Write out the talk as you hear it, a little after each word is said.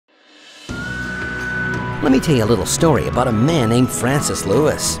Let me tell you a little story about a man named Francis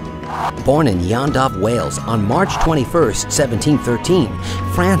Lewis. Born in Llandaff, Wales on March 21st, 1713,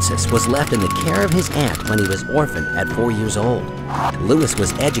 Francis was left in the care of his aunt when he was orphaned at 4 years old. Lewis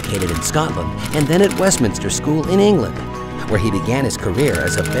was educated in Scotland and then at Westminster School in England, where he began his career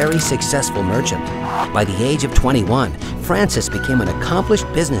as a very successful merchant. By the age of 21, Francis became an accomplished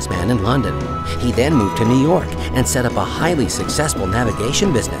businessman in London. He then moved to New York and set up a highly successful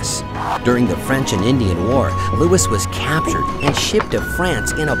navigation business. During the French and Indian War, Lewis was captured and shipped to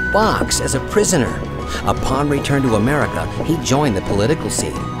France in a box as a prisoner. Upon return to America, he joined the political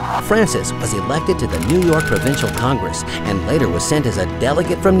scene. Francis was elected to the New York Provincial Congress and later was sent as a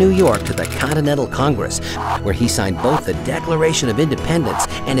delegate from New York to the Continental Congress, where he signed both the Declaration of Independence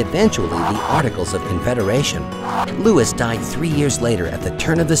and eventually the Articles of Confederation. Lewis died 3 years later at the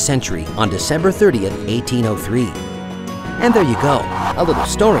turn of the century on December 30th, 1803. And there you go, a little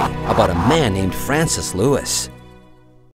story about a man named Francis Lewis.